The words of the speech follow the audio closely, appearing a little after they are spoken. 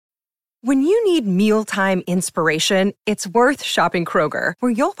When you need mealtime inspiration, it's worth shopping Kroger,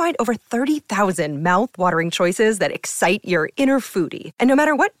 where you'll find over 30,000 mouth-watering choices that excite your inner foodie. And no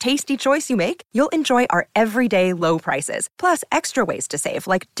matter what tasty choice you make, you'll enjoy our everyday low prices, plus extra ways to save,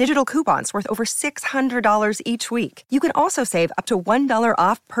 like digital coupons worth over $600 each week. You can also save up to $1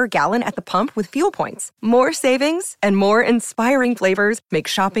 off per gallon at the pump with fuel points. More savings and more inspiring flavors make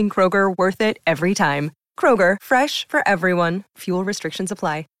shopping Kroger worth it every time. Kroger, fresh for everyone. Fuel restrictions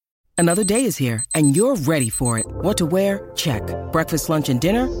apply. Another day is here, and you're ready for it. What to wear? Check. Breakfast, lunch, and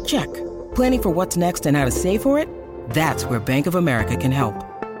dinner? Check. Planning for what's next and how to save for it? That's where Bank of America can help.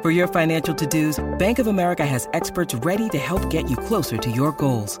 For your financial to-dos, Bank of America has experts ready to help get you closer to your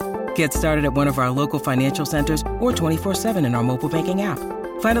goals. Get started at one of our local financial centers or 24/7 in our mobile banking app.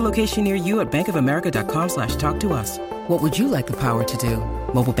 Find a location near you at bankofamerica.com/talktous. What would you like the power to do?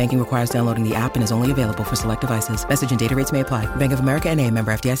 Mobile banking requires downloading the app and is only available for select devices. Message and data rates may apply. Bank of America N.A.,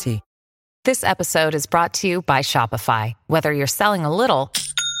 member FDIC. This episode is brought to you by Shopify. Whether you're selling a little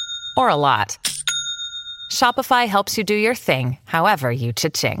or a lot, Shopify helps you do your thing, however you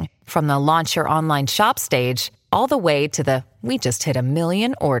cha-ching. From the launch your online shop stage, all the way to the we just hit 1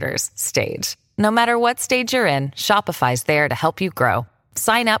 million orders stage. No matter what stage you're in, Shopify's there to help you grow.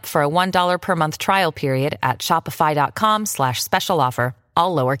 Sign up for a $1 per month trial period at shopify.com/special offer,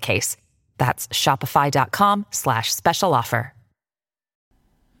 all lowercase. That's shopify.com/special offer.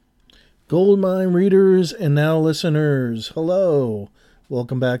 Goldmine readers and now listeners, hello.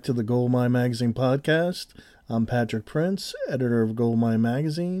 Welcome back to the Goldmine Magazine podcast. I'm Patrick Prince, editor of Goldmine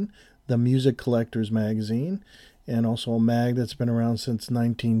Magazine, the music collector's magazine, and also a mag that's been around since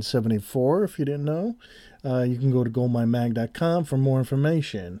 1974, if you didn't know. You can go to goldminemag.com for more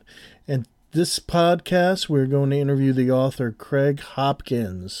information. And this podcast, we're going to interview the author Craig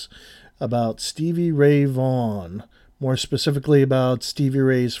Hopkins about Stevie Ray Vaughan. More specifically about Stevie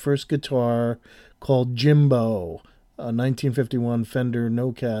Ray's first guitar called Jimbo, a 1951 Fender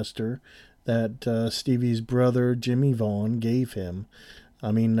Nocaster that Stevie's brother Jimmy Vaughan gave him.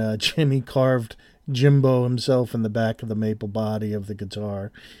 I mean, Jimmy carved Jimbo himself in the back of the maple body of the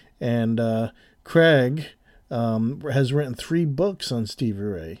guitar. And Craig has written 3 books on Stevie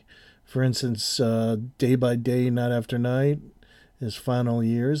Ray. For instance, Day by Day, Night After Night, his final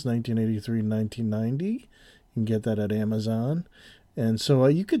years, 1983 and 1990. You can get that at Amazon. And so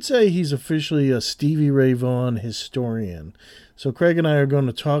you could say he's officially a Stevie Ray Vaughan historian. So Craig and I are going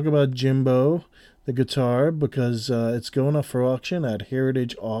to talk about Jimbo, the guitar, because it's going up for auction at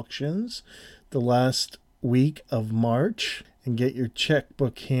Heritage Auctions the last week of March. And get your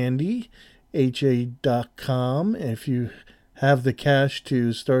checkbook handy, ha.com. If you have the cash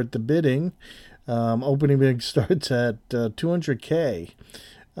to start the bidding, opening bid starts at $200K.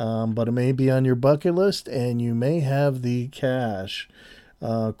 But it may be on your bucket list, and you may have the cash.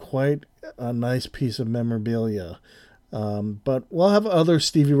 Quite a nice piece of memorabilia. But we'll have other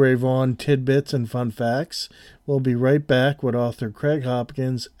Stevie Ray Vaughan tidbits and fun facts. We'll be right back with author Craig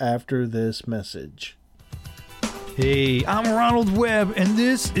Hopkins after this message. Hey, I'm Ronald Webb, and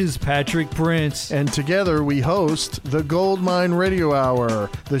this is Patrick Prince. And together we host the Goldmine Radio Hour,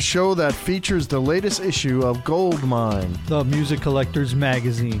 the show that features the latest issue of Goldmine, the music collector's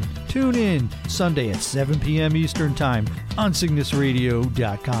magazine. Tune in Sunday at 7 p.m. Eastern Time on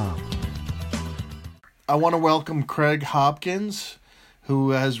CygnusRadio.com. I want to welcome Craig Hopkins,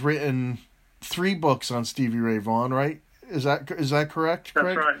 who has written 3 books on Stevie Ray Vaughan, right? Is that correct,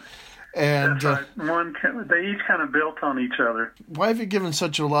 Craig? That's right. And that's right. They each kind of built on each other. Why have you given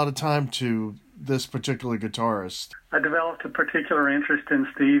such a lot of time to this particular guitarist? I developed a particular interest in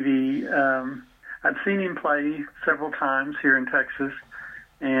Stevie. I'd seen him play several times here in Texas,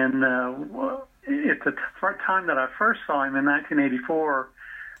 and at the time that I first saw him in 1984,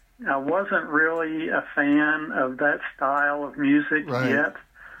 I wasn't really a fan of that style of music yet.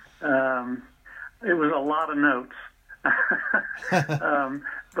 It was a lot of notes.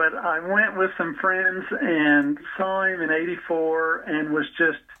 But I went with some friends and saw him in 84 and was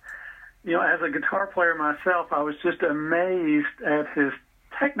just, as a guitar player myself, I was just amazed at his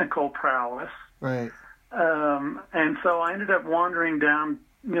technical prowess. Right. And so I ended up wandering down,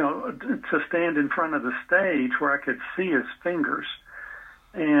 to stand in front of the stage where I could see his fingers,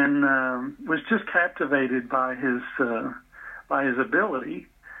 and was just captivated by his ability.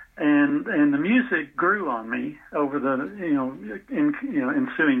 And the music grew on me over the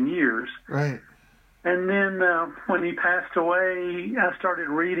ensuing years. Right. And then when he passed away, I started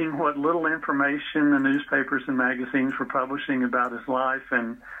reading what little information the newspapers and magazines were publishing about his life,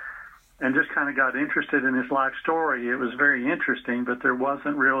 and just kind of got interested in his life story. It was very interesting, but there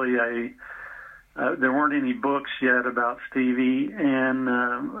wasn't really there weren't any books yet about Stevie, and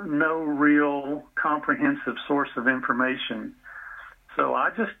no real comprehensive source of information. So I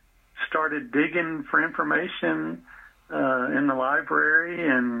just started digging for information in the library,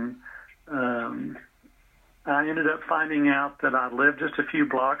 and I ended up finding out that I lived just a few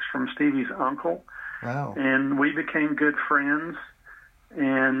blocks from Stevie's uncle. Wow. And we became good friends.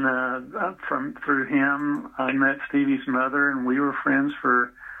 And through him, I met Stevie's mother, and we were friends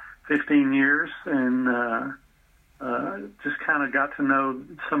for 15 years, and just kind of got to know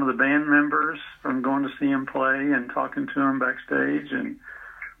some of the band members from going to see him play and talking to him backstage. And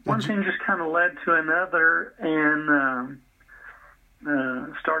one thing just kind of led to another, and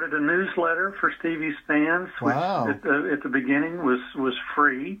started a newsletter for Stevie's fans, which at the beginning was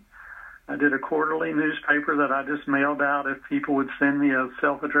free. I did a quarterly newspaper that I just mailed out if people would send me a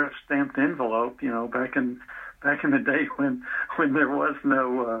self-addressed stamped envelope. Back in the day when there was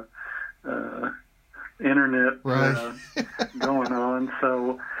no internet going on.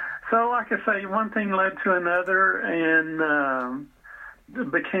 So like I say, one thing led to another, and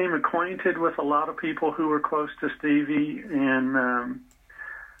became acquainted with a lot of people who were close to Stevie, and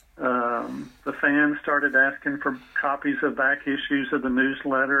the fans started asking for copies of back issues of the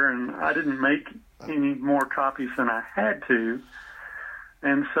newsletter, and I didn't make any more copies than I had to.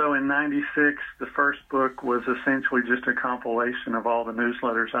 And so in '96, the first book was essentially just a compilation of all the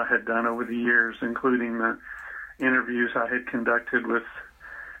newsletters I had done over the years, including the interviews I had conducted with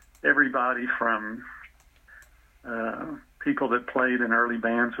everybody from people that played in early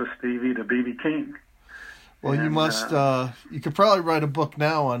bands with Stevie to B.B. King. Well, you must. You could probably write a book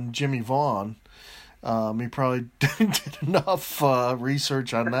now on Jimmy Vaughn. He probably did enough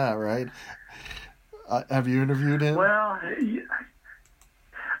research on that, right? Have you interviewed him? Well,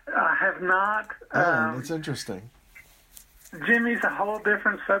 I have not. That's interesting. Jimmy's a whole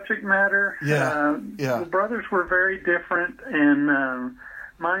different subject matter. Yeah. The brothers were very different, and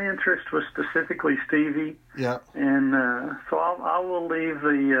my interest was specifically Stevie. Yeah. And so I will leave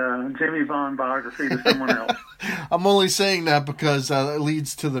the Jimmy Vaughn biography to someone else. I'm only saying that because it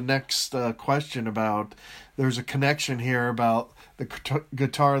leads to the next question about, there's a connection here about the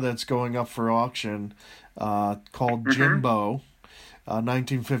guitar that's going up for auction called Jimbo,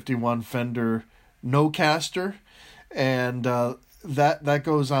 1951 Fender Nocaster. And that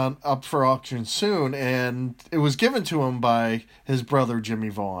goes on up for auction soon, and it was given to him by his brother Jimmy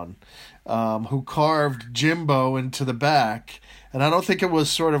Vaughn, who carved Jimbo into the back. And I don't think it was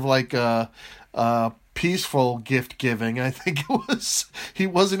sort of like a peaceful gift giving. I think it was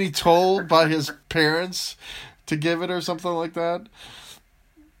wasn't he told by his parents to give it or something like that?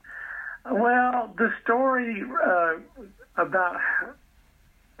 Well, the story about.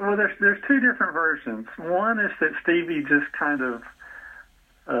 Well, there's two different versions. One is that Stevie just kind of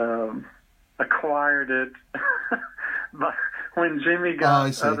acquired it but when Jimmy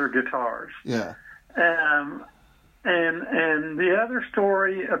got other guitars. Yeah. And the other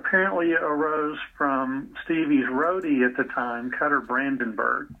story apparently arose from Stevie's roadie at the time, Cutter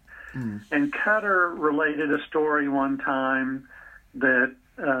Brandenburg. Mm. And Cutter related a story one time that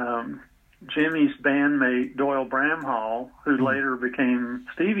Jimmy's bandmate, Doyle Bramhall, who later became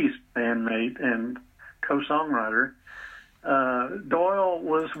Stevie's bandmate and co-songwriter, Doyle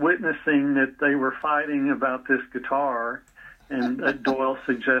was witnessing that they were fighting about this guitar, and Doyle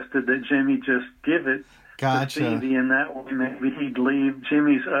suggested that Jimmy just give it to Stevie, and that way maybe he'd leave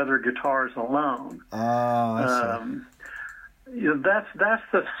Jimmy's other guitars alone. Oh, I see. That's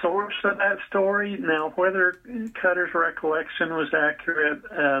the source of that story. Now, whether Cutter's recollection was accurate,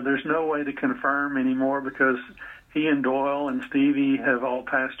 there's no way to confirm anymore because he and Doyle and Stevie have all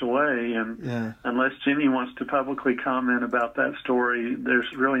passed away, and unless Jimmy wants to publicly comment about that story,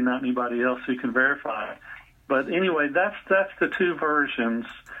 there's really not anybody else who can verify it. But anyway, that's the two versions.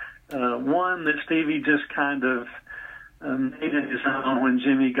 One that Stevie just kind of made it his own when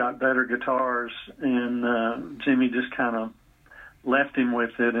Jimmy got better guitars, and Jimmy just kind of left him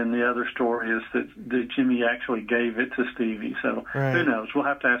with it, and the other story is that Jimmy actually gave it to Stevie. So Who knows? We'll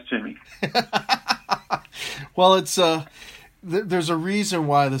have to ask Jimmy. Well, it's there's a reason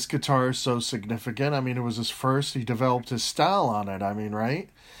why this guitar is so significant. I mean, it was his first. He developed his style on it. I mean, right?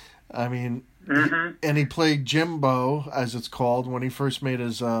 I mean, he played Jimbo, as it's called, when he first made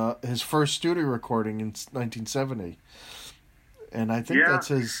his first studio recording in 1970, and I think that's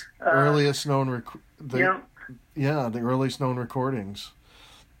his earliest known the earliest known recordings.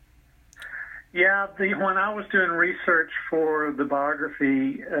 Yeah, when I was doing research for the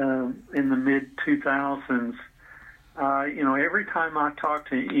biography in the mid-2000s, every time I talked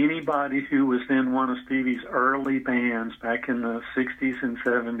to anybody who was in one of Stevie's early bands back in the 60s and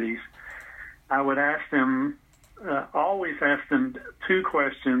 70s, I would ask them, always ask them two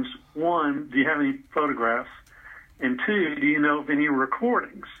questions. One, do you have any photographs? And two, do you know of any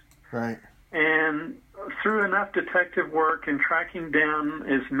recordings? Right. And through enough detective work and tracking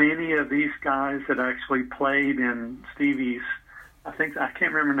down as many of these guys that actually played in Stevie's, I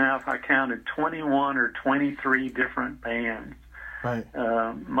can't remember now if I counted 21 or 23 different bands, right.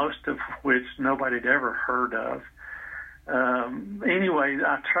 Most of which nobody had ever heard of. Anyway,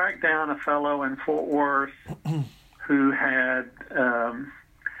 I tracked down a fellow in Fort Worth who had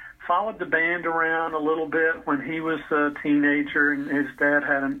followed the band around a little bit when he was a teenager, and his dad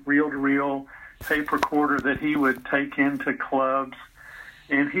had a reel-to-reel tape recorder that he would take into clubs,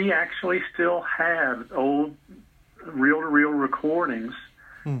 and he actually still had old reel-to-reel recordings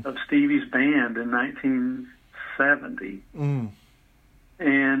of Stevie's band in 1970.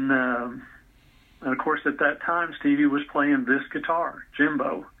 And of course, at that time, Stevie was playing this guitar,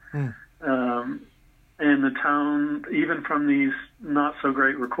 Jimbo. And the tone, even from these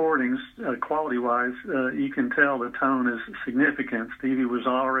not-so-great recordings, quality-wise, you can tell the tone is significant. Stevie was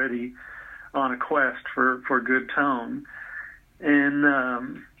already on a quest for good tone. And I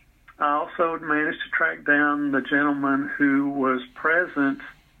also managed to track down the gentleman who was present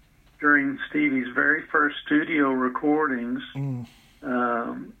during Stevie's very first studio recordings.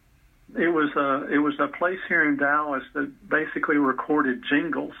 It was a place here in Dallas that basically recorded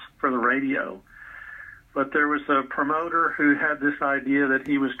jingles for the radio. But there was a promoter who had this idea that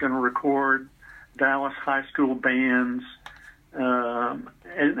he was going to record Dallas high school bands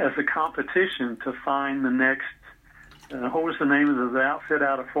as a competition to find the next, what was the name of the outfit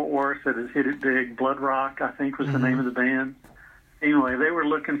out of Fort Worth that has hit it big? Blood Rock, I think, was the name of the band. Anyway, they were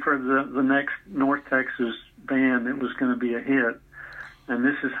looking for the next North Texas band that was going to be a hit. And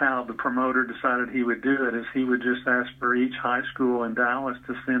this is how the promoter decided he would do it, is he would just ask for each high school in Dallas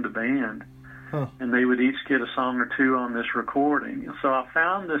to send a band. And they would each get a song or two on this recording. So I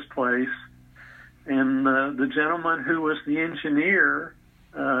found this place, and the gentleman who was the engineer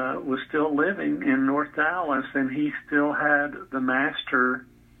was still living in North Dallas, and he still had the master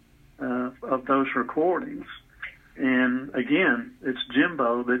of those recordings. And again, it's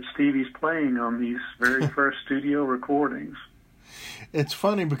Jimbo that Stevie's playing on these very first studio recordings. It's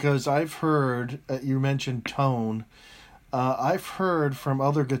funny because I've heard, you mentioned tone, I've heard from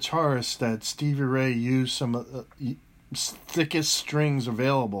other guitarists that Stevie Ray used some thickest strings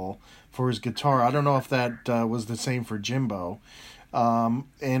available for his guitar. I don't know if that was the same for Jimbo.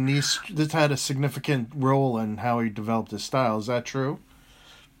 And this had a significant role in how he developed his style. Is that true?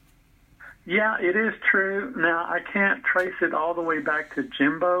 Yeah, it is true. Now, I can't trace it all the way back to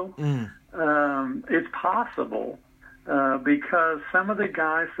Jimbo. It's possible. Because some of the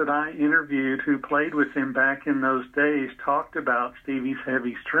guys that I interviewed who played with him back in those days talked about Stevie's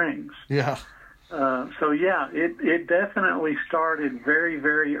heavy strings. Yeah. So yeah, it definitely started very,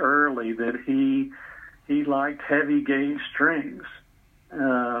 very early that he liked heavy gauge strings.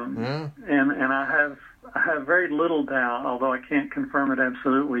 And I have very little doubt, although I can't confirm it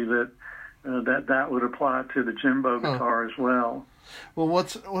absolutely, that would apply to the Jimbo guitar as well. Well,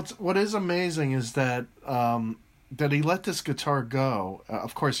 what is amazing is that that he let this guitar go.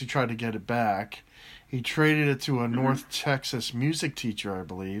 Of course, he tried to get it back. He traded it to a North Texas music teacher, I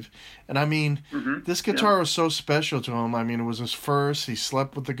believe. And I mean, this guitar was so special to him. I mean, it was his first. He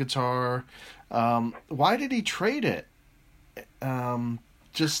slept with the guitar. Why did he trade it?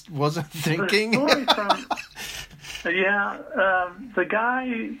 Just wasn't thinking. The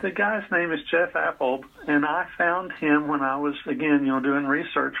guy's name is Jeff Appold, and I found him when I was, again, doing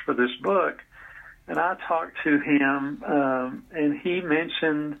research for this book. And I talked to him, and he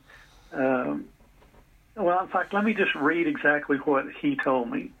mentioned, in fact, let me just read exactly what he told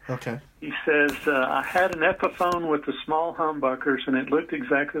me. Okay. He says, I had an Epiphone with the small humbuckers, and it looked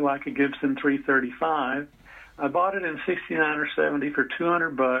exactly like a Gibson 335. I bought it in 69 or 70 for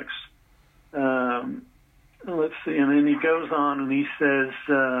 $200. Let's see, and then he goes on and he says,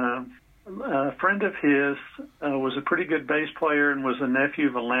 a friend of his was a pretty good bass player and was a nephew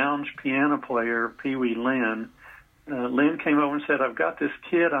of a lounge piano player, Pee Wee Lynn. Lynn came over and said, I've got this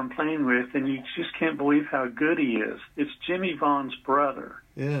kid I'm playing with, and you just can't believe how good he is. It's Jimmy Vaughn's brother.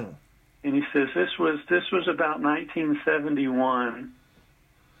 Yeah. And he says, this was about 1971,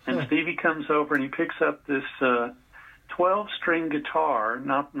 and Stevie comes over and he picks up this 12-string guitar,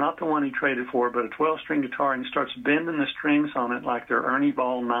 not the one he traded for, but a 12-string guitar, and he starts bending the strings on it like they're Ernie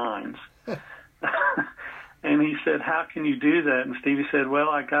Ball 9s. And he said, how can you do that? And Stevie said, well,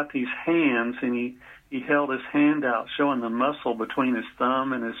 I got these hands, and he held his hand out, showing the muscle between his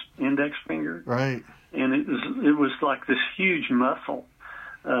thumb and his index finger. Right. And it was like this huge muscle.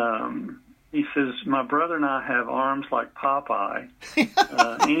 He says, my brother and I have arms like Popeye.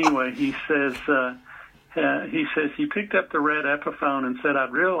 Anyway, he says he picked up the red Epiphone and said,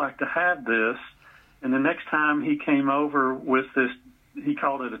 I'd really like to have this. And the next time he came over with this, he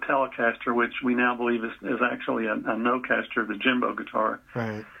called it a Telecaster, which we now believe is actually a Nocaster, the Jimbo guitar.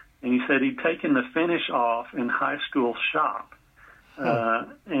 Right. And he said he'd taken the finish off in high school shop.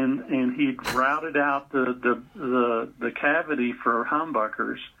 And he'd routed out the cavity for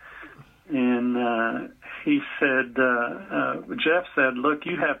humbuckers. And he said, Jeff said, look,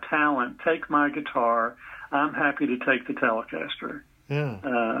 you have talent. Take my guitar. I'm happy to take the Telecaster. Yeah.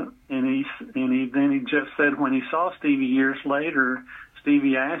 And he just said when he saw Stevie years later,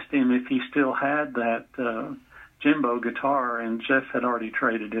 Stevie asked him if he still had that Jimbo guitar, and Jeff had already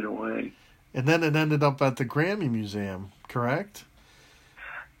traded it away. And then it ended up at the Grammy Museum, correct?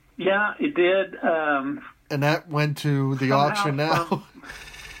 Yeah, it did. And that went to the auction now?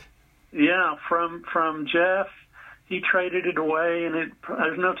 From Jeff, he traded it away, and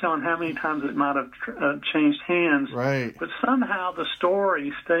there's no telling how many times it might have changed hands. Right. But somehow the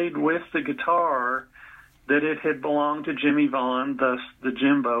story stayed with the guitar that it had belonged to Jimmy Vaughn, thus the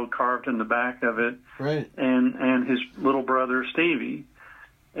Jimbo carved in the back of it, right, and his little brother Stevie.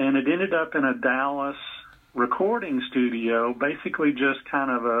 And it ended up in a Dallas recording studio, basically just kind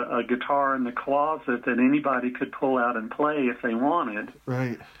of a guitar in the closet that anybody could pull out and play if they wanted.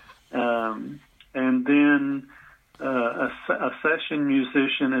 Right. And then a session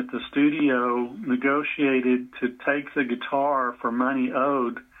musician at the studio negotiated to take the guitar for money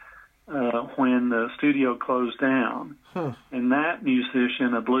owed when the studio closed down. Huh. And that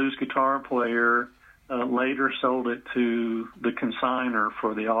musician, a blues guitar player, later sold it to the consignor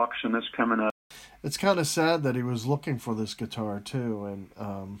for the auction that's coming up. It's kind of sad that he was looking for this guitar, too, and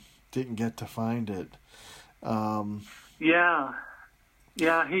didn't get to find it. Yeah,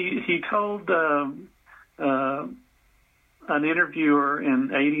 he told an interviewer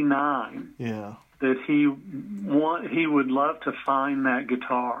in '89 that he would love to find that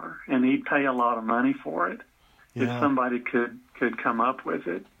guitar, and he'd pay a lot of money for it if somebody could come up with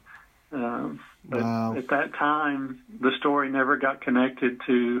it. But at that time, the story never got connected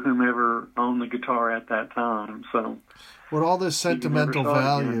to whomever owned the guitar at that time. So, with all this sentimental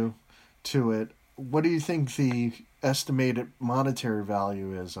value to it, what do you think the estimated monetary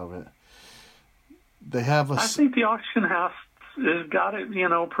value is of it? They have I think the auction house has got it,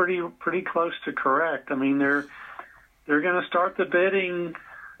 pretty close to correct. I mean, they're going to start the bidding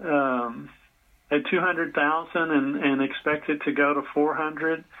at $200,000 and expect it to go to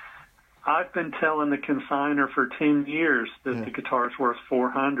 $400,000. I've been telling the consignor for 10 years that the guitar's worth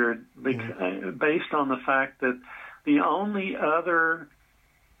 $400,000 based on the fact that the only other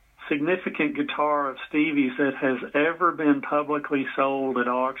significant guitar of Stevie's that has ever been publicly sold at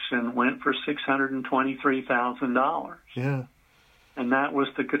auction went for $623,000. Yeah. And that was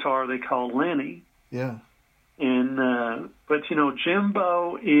the guitar they called Lenny. Yeah. And but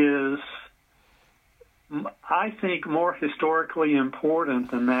Jimbo is, I think, more historically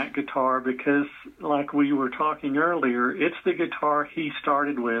important than that guitar because, like we were talking earlier, it's the guitar he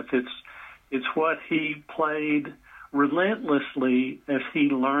started with. It's what he played relentlessly as he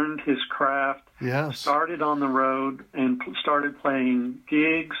learned his craft, started on the road, and started playing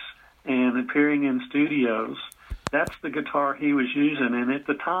gigs and appearing in studios. That's the guitar he was using, and at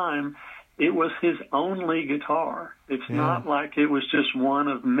the time, it was his only guitar. It's not like it was just one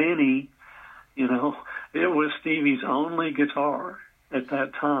of many. It was Stevie's only guitar at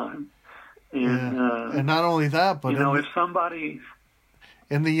that time. And not only that, but if somebody...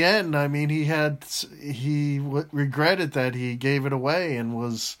 In the end, I mean, he regretted that he gave it away and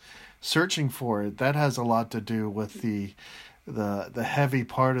was searching for it. That has a lot to do with the heavy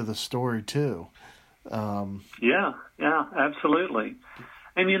part of the story too. Yeah, absolutely.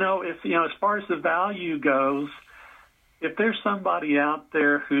 And if as far as the value goes, if there's somebody out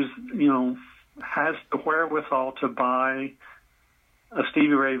there who's has the wherewithal to buy a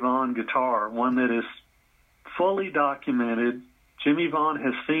Stevie Ray Vaughan guitar, one that is fully documented. Jimmy Vaughn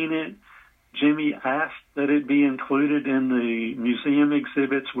has seen it. Jimmy asked that it be included in the museum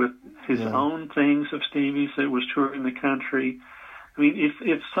exhibits with his own things of Stevie's that was touring the country. I mean,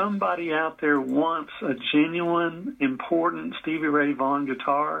 if somebody out there wants a genuine, important Stevie Ray Vaughan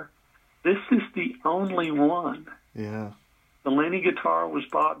guitar, this is the only one. Yeah. The Lenny guitar was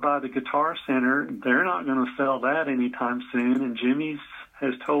bought by the Guitar Center. They're not going to sell that anytime soon, and Jimmy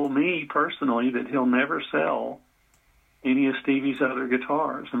has told me personally that he'll never sell any of Stevie's other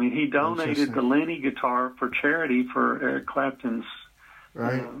guitars. I mean, he donated the Lenny guitar for charity for Eric Clapton's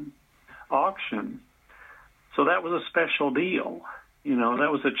auction. So that was a special deal.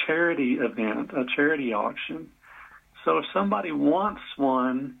 That was a charity event, a charity auction. So if somebody wants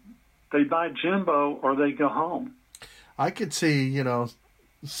one, they buy Jimbo or they go home. I could see,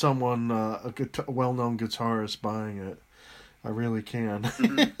 someone, a well-known guitarist buying it. I really can.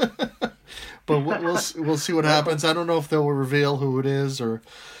 Mm-hmm. But we'll see what happens. I don't know if they'll reveal who it is, or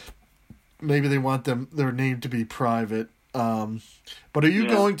maybe they want their name to be private. But are you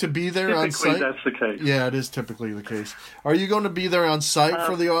going to be there on site? Typically, that's the case. Yeah, it is typically the case. Are you going to be there on site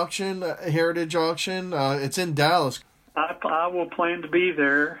for the auction, Heritage Auction? It's in Dallas. I will plan to be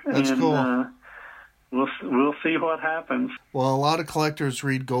there. That's cool. We'll see what happens. Well, a lot of collectors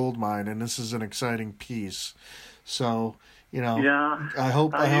read Goldmine, and this is an exciting piece. So, I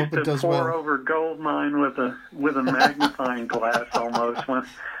hope it does well. I used to pour over Goldmine with a magnifying glass almost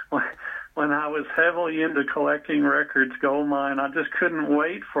when I was heavily into collecting records. Goldmine, I just couldn't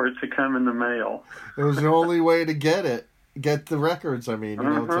wait for it to come in the mail. It was the only way to get the records. I mean,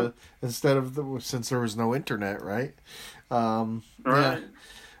 since there was no internet, right? Right. Yeah.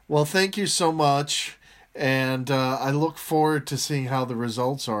 Well, thank you so much. And I look forward to seeing how the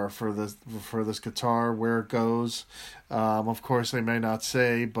results are for this guitar, where it goes. Of course, they may not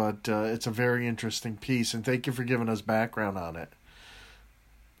say, but it's a very interesting piece. And thank you for giving us background on it.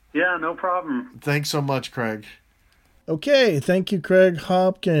 Yeah, no problem. Thanks so much, Craig. Okay, thank you, Craig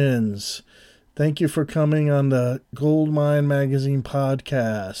Hopkins. Thank you for coming on the Goldmine Magazine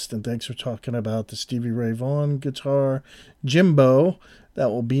podcast. And thanks for talking about the Stevie Ray Vaughan guitar, Jimbo, that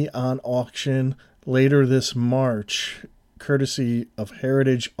will be on auction later this March, courtesy of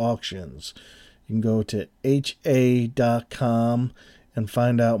Heritage Auctions. You can go to ha.com and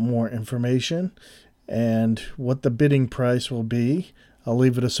find out more information and what the bidding price will be. I'll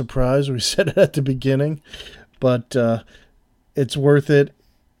leave it a surprise. We said it at the beginning, but it's worth it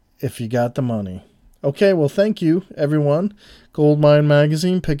if you got the money. Okay, well, thank you, everyone. Goldmine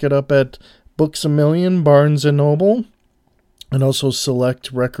Magazine, pick it up at Books A Million, Barnes & Noble, and also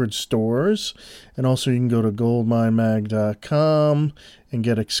select record stores. And also you can go to goldminemag.com and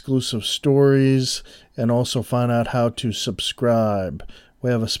get exclusive stories and also find out how to subscribe. We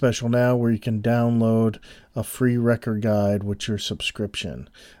have a special now where you can download a free record guide with your subscription.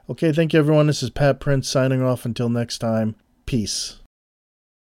 Okay, thank you, everyone. This is Pat Prince signing off. Until next time, peace.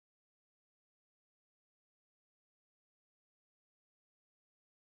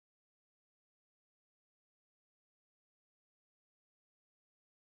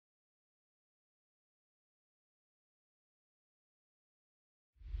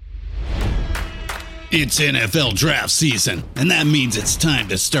 It's NFL draft season, and that means it's time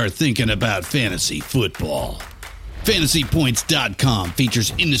to start thinking about fantasy football. FantasyPoints.com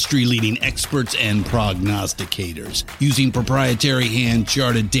features industry-leading experts and prognosticators using proprietary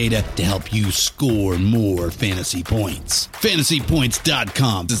hand-charted data to help you score more fantasy points.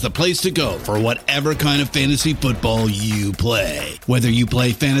 FantasyPoints.com is the place to go for whatever kind of fantasy football you play. Whether you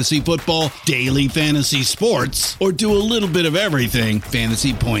play fantasy football, daily fantasy sports, or do a little bit of everything,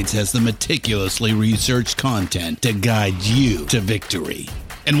 Fantasy Points has the meticulously researched content to guide you to victory.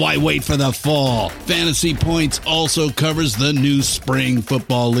 And why wait for the fall? Fantasy Points also covers the new spring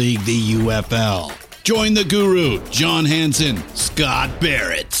football league, the UFL. Join the guru, John Hansen, Scott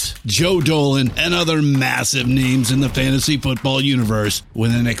Barrett, Joe Dolan, and other massive names in the fantasy football universe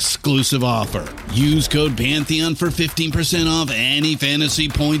with an exclusive offer. Use code Pantheon for 15% off any Fantasy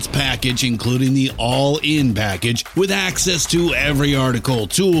Points package, including the all-in package, with access to every article,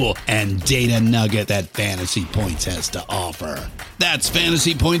 tool, and data nugget that Fantasy Points has to offer. That's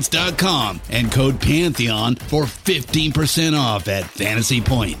FantasyPoints.com and code Pantheon for 15% off at Fantasy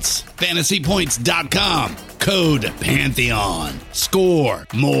Points. FantasyPoints.com, code Pantheon. Score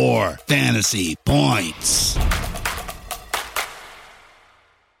more fantasy points.